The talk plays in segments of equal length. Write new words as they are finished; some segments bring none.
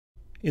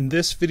In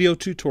this video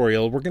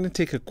tutorial, we're going to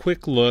take a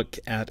quick look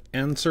at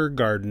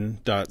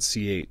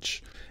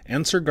AnswerGarden.ch.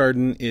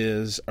 AnswerGarden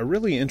is a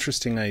really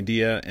interesting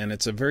idea, and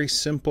it's a very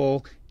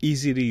simple,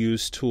 easy to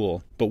use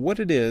tool. But what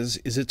it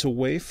is it's a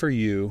way for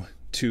you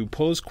to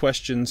pose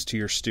questions to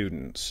your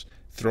students.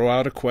 Throw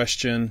out a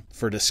question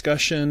for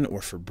discussion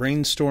or for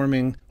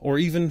brainstorming or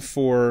even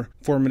for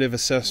formative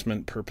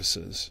assessment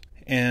purposes.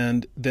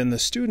 And then the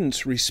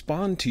students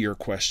respond to your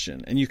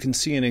question. And you can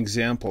see an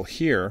example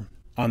here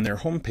on their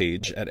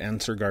homepage at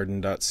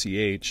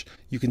AnswerGarden.ch.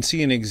 You can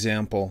see an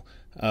example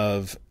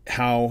of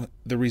how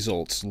the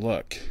results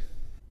look.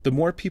 The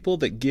more people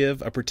that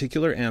give a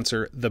particular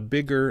answer, the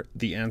bigger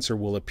the answer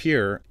will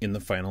appear in the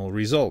final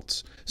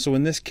results. So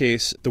in this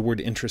case, the word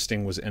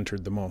interesting was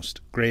entered the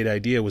most. Great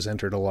idea was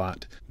entered a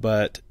lot,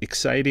 but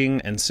exciting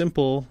and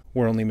simple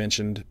were only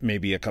mentioned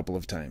maybe a couple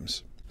of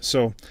times.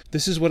 So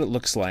this is what it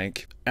looks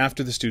like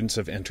after the students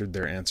have entered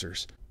their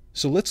answers.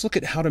 So let's look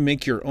at how to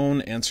make your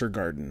own answer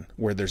garden,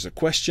 where there's a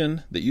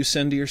question that you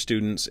send to your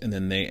students and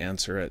then they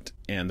answer it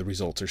and the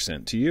results are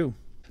sent to you.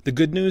 The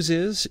good news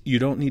is you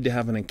don't need to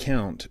have an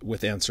account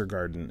with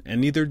AnswerGarden,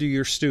 and neither do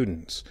your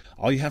students.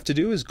 All you have to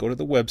do is go to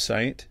the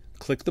website,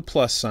 click the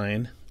plus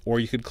sign, or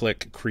you could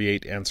click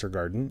Create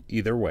AnswerGarden,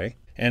 either way,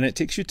 and it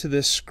takes you to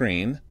this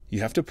screen. You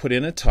have to put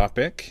in a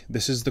topic.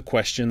 This is the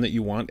question that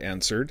you want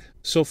answered.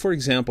 So for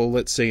example,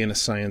 let's say in a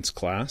science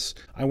class,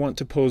 I want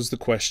to pose the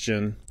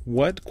question,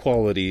 what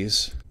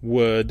qualities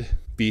would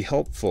be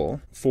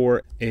helpful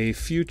for a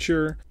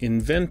future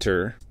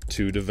inventor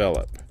to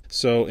develop?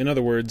 So in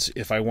other words,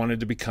 if I wanted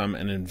to become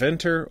an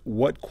inventor,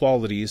 what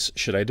qualities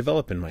should I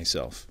develop in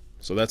myself?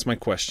 So that's my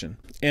question.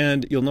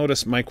 And you'll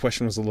notice my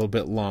question was a little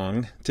bit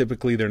long.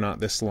 Typically they're not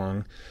this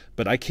long,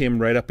 but I came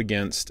right up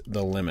against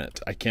the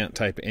limit. I can't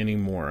type any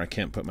more. I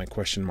can't put my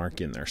question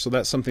mark in there. So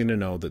that's something to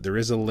know, that there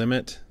is a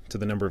limit to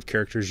the number of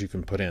characters you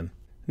can put in.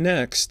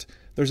 Next,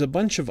 there's a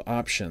bunch of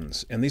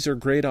options, and these are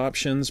great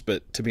options,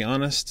 but to be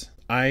honest,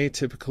 I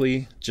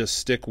typically just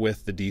stick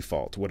with the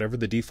default. Whatever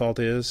the default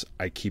is,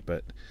 I keep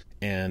it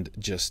and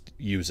just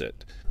use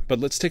it. But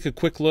let's take a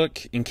quick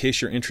look in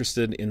case you're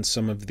interested in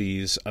some of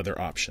these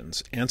other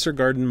options.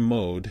 AnswerGarden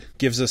mode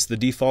gives us the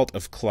default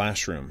of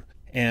classroom.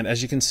 And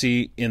as you can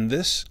see, in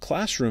this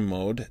classroom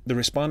mode, the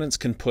respondents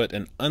can put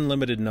an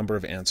unlimited number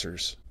of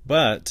answers.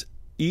 But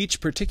each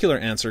particular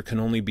answer can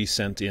only be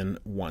sent in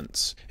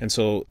once. And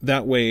so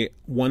that way,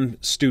 one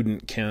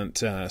student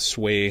can't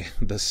sway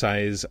the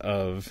size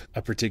of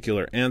a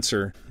particular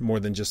answer more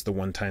than just the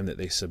one time that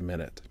they submit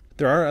it.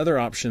 There are other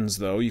options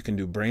though. You can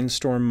do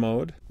brainstorm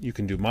mode, you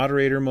can do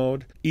moderator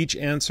mode. Each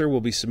answer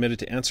will be submitted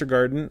to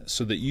AnswerGarden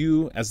so that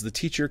you as the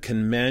teacher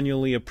can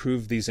manually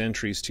approve these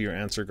entries to your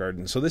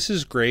AnswerGarden. So this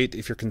is great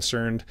if you're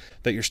concerned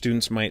that your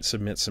students might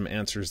submit some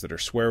answers that are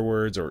swear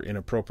words or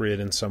inappropriate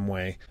in some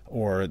way,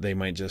 or they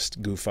might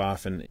just goof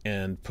off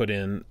and put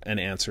in an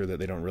answer that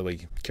they don't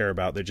really care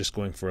about. They're just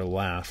going for a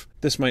laugh.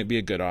 This might be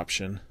a good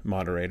option,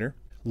 moderator.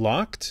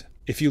 Locked.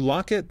 If you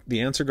lock it, the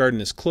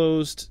AnswerGarden is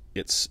closed,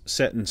 it's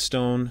set in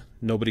stone,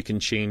 nobody can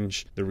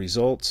change the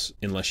results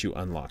unless you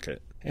unlock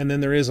it. And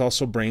then there is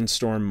also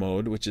brainstorm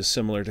mode, which is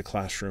similar to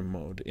classroom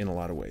mode in a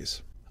lot of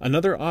ways.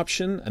 Another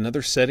option,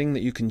 another setting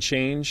that you can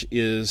change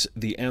is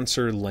the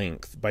answer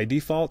length. By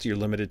default, you're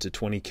limited to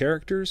 20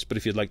 characters, but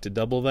if you'd like to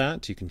double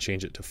that, you can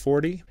change it to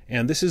 40.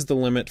 And this is the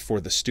limit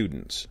for the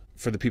students,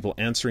 for the people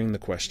answering the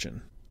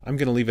question. I'm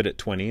going to leave it at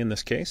 20 in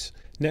this case.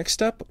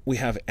 Next up, we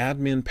have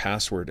admin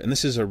password, and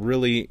this is a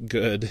really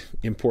good,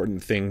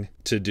 important thing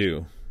to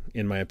do,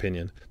 in my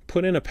opinion.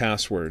 Put in a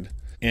password,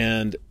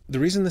 and the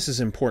reason this is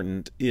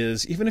important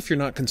is even if you're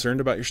not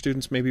concerned about your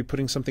students maybe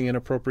putting something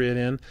inappropriate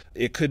in,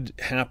 it could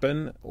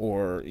happen,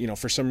 or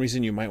for some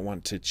reason you might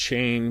want to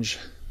change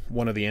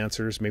one of the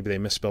answers. Maybe they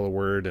misspell a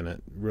word and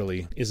it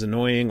really is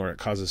annoying or it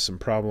causes some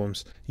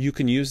problems. You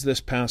can use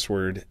this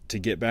password to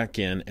get back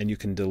in, and you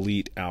can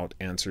delete out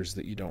answers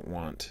that you don't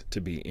want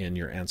to be in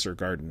your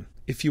AnswerGarden.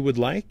 If you would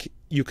like,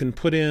 you can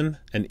put in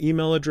an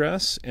email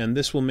address, and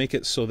this will make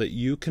it so that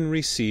you can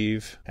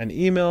receive an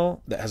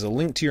email that has a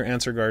link to your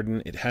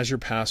AnswerGarden. It has your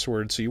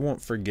password, so you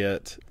won't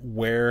forget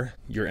where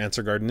your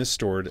AnswerGarden is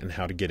stored and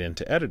how to get in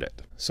to edit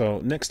it.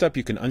 So next up,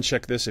 you can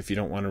uncheck this if you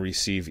don't want to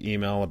receive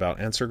email about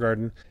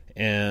AnswerGarden.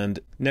 And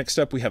next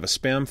up, we have a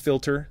spam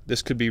filter.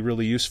 This could be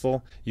really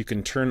useful. You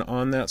can turn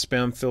on that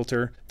spam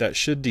filter. That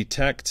should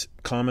detect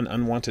common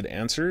unwanted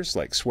answers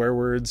like swear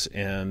words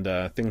and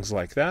things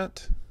like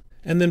that.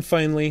 And then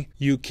finally,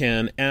 you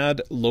can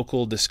add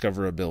local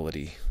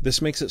discoverability.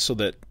 This makes it so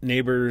that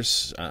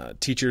neighbors,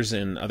 teachers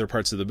in other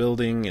parts of the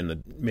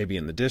building, maybe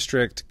in the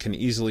district, can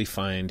easily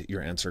find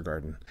your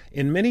AnswerGarden.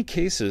 In many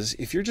cases,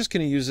 if you're just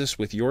going to use this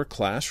with your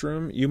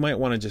classroom, you might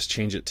want to just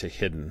change it to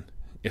hidden.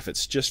 If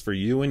it's just for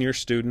you and your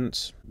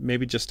students,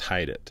 maybe just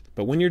hide it.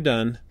 But when you're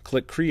done,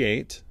 click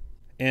Create,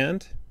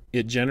 and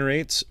it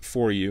generates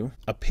for you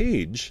a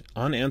page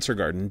on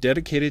AnswerGarden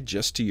dedicated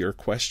just to your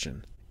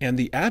question. And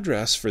the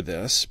address for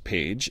this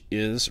page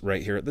is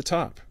right here at the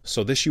top.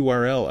 So this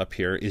URL up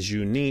here is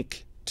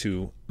unique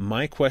to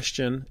my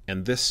question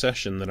and this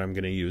session that I'm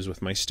going to use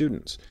with my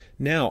students.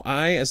 Now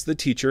I, as the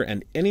teacher,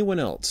 and anyone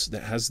else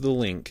that has the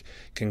link,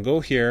 can go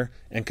here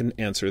and can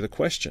answer the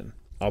question.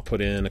 I'll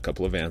put in a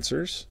couple of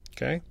answers.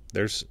 Okay,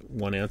 there's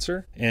one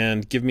answer.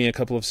 And give me a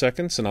couple of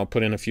seconds and I'll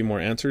put in a few more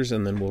answers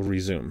and then we'll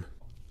resume.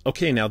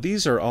 Okay, now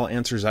these are all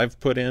answers I've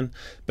put in,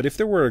 but if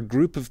there were a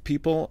group of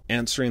people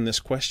answering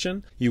this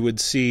question, you would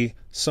see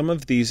some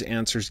of these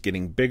answers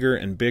getting bigger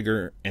and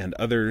bigger and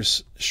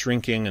others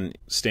shrinking and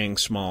staying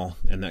small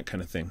and that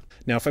kind of thing.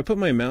 Now, if I put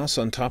my mouse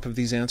on top of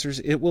these answers,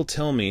 it will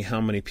tell me how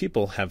many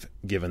people have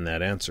given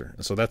that answer.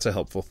 So that's a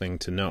helpful thing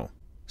to know.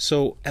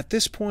 So at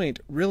this point,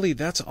 really,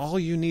 that's all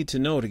you need to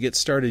know to get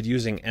started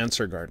using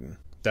AnswerGarden.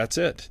 That's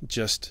it.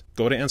 Just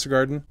go to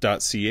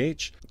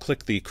answergarden.ch,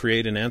 click the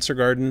Create an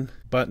AnswerGarden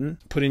button,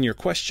 put in your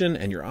question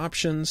and your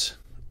options,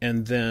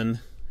 and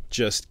then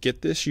just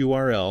get this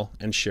URL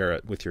and share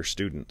it with your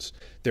students.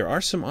 There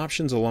are some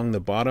options along the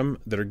bottom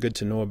that are good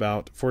to know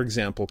about. For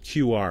example,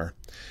 QR.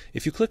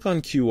 If you click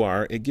on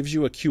QR, it gives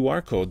you a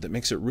QR code that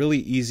makes it really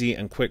easy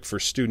and quick for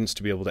students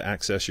to be able to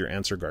access your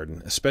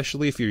AnswerGarden,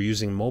 especially if you're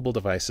using mobile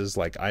devices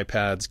like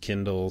iPads,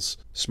 Kindles,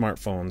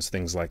 smartphones,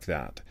 things like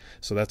that.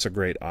 So that's a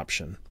great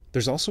option.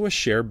 There's also a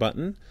share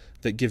button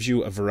that gives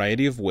you a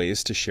variety of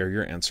ways to share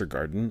your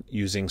AnswerGarden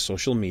using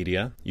social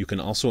media. You can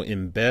also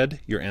embed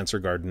your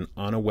AnswerGarden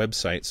on a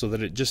website so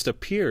that it just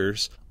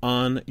appears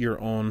on your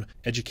own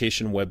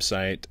education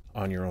website,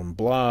 on your own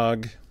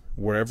blog,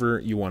 wherever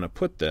you want to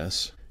put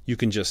this. You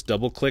can just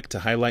double click to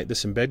highlight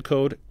this embed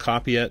code,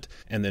 copy it,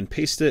 and then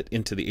paste it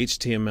into the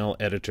HTML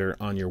editor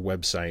on your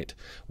website.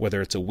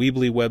 Whether it's a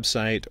Weebly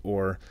website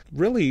or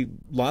really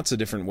lots of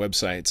different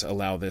websites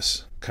allow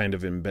this kind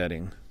of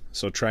embedding.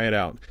 So try it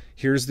out.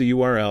 Here's the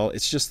URL.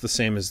 It's just the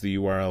same as the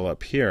URL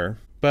up here,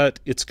 but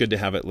it's good to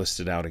have it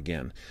listed out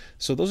again.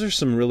 So those are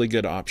some really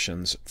good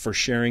options for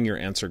sharing your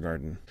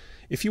AnswerGarden.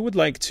 If you would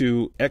like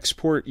to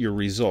export your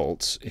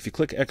results, if you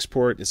click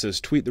export, it says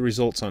tweet the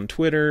results on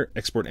Twitter,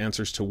 export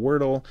answers to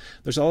Wordle.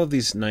 There's all of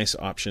these nice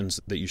options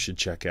that you should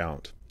check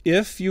out.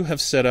 If you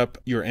have set up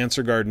your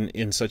AnswerGarden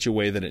in such a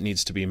way that it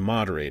needs to be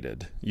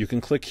moderated, you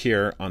can click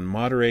here on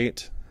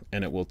moderate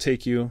and it will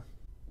take you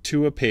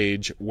to a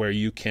page where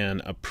you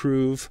can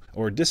approve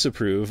or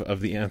disapprove of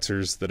the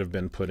answers that have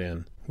been put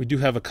in. We do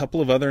have a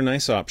couple of other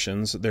nice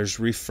options. There's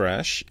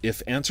refresh.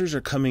 If answers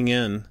are coming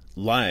in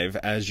live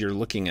as you're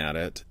looking at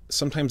it,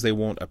 sometimes they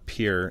won't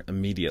appear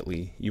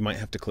immediately. You might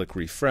have to click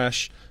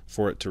refresh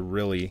for it to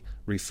really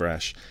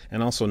refresh.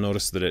 And also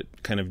notice that it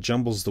kind of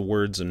jumbles the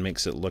words and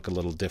makes it look a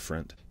little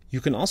different. You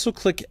can also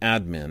click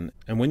admin,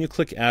 and when you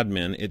click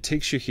admin, it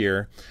takes you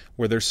here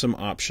where there's some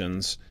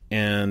options,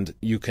 and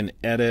you can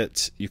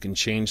edit, you can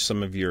change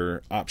some of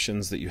your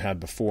options that you had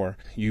before.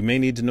 You may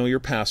need to know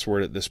your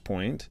password at this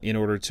point in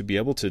order to be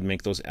able to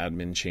make those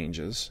admin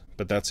changes,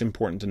 but that's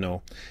important to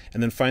know.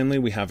 And then finally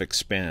we have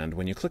expand.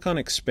 When you click on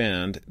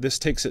expand, this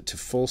takes it to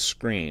full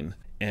screen,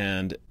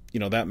 and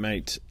that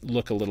might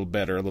look a little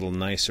better, a little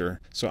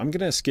nicer. So I'm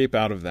going to escape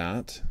out of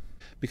that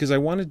because I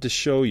wanted to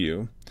show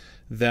you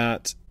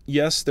that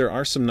yes, there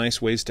are some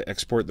nice ways to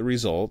export the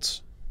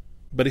results,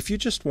 but if you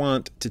just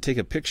want to take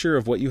a picture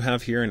of what you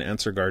have here in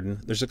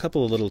AnswerGarden, there's a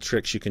couple of little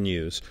tricks you can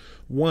use.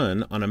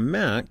 One, on a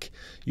Mac,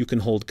 you can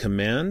hold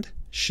Command,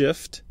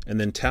 Shift, and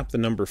then tap the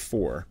number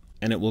 4,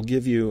 and it will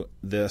give you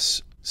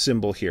this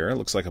symbol here. It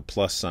looks like a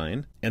plus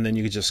sign, and then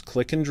you can just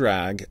click and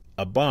drag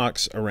a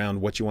box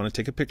around what you want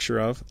to take a picture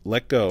of,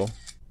 let go,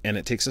 and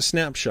it takes a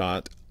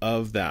snapshot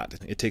of that.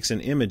 It takes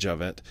an image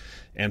of it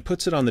and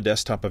puts it on the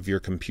desktop of your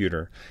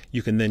computer.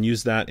 You can then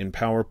use that in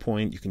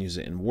PowerPoint, you can use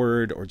it in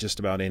Word, or just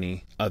about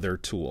any other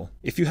tool.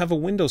 If you have a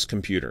Windows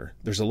computer,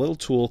 there's a little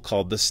tool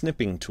called the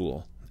snipping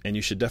tool, and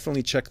you should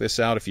definitely check this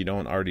out if you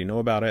don't already know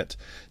about it.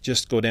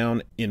 Just go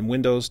down in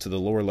Windows to the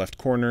lower left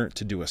corner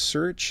to do a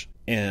search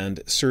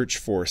and search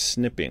for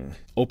snipping.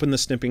 Open the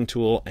snipping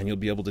tool and you'll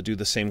be able to do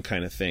the same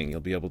kind of thing.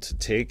 You'll be able to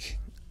take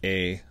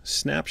a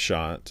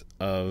snapshot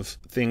of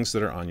things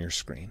that are on your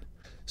screen.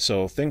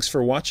 So thanks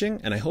for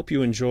watching, and I hope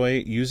you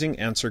enjoy using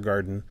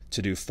AnswerGarden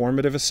to do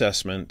formative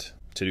assessment,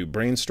 to do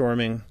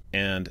brainstorming,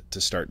 and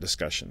to start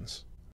discussions.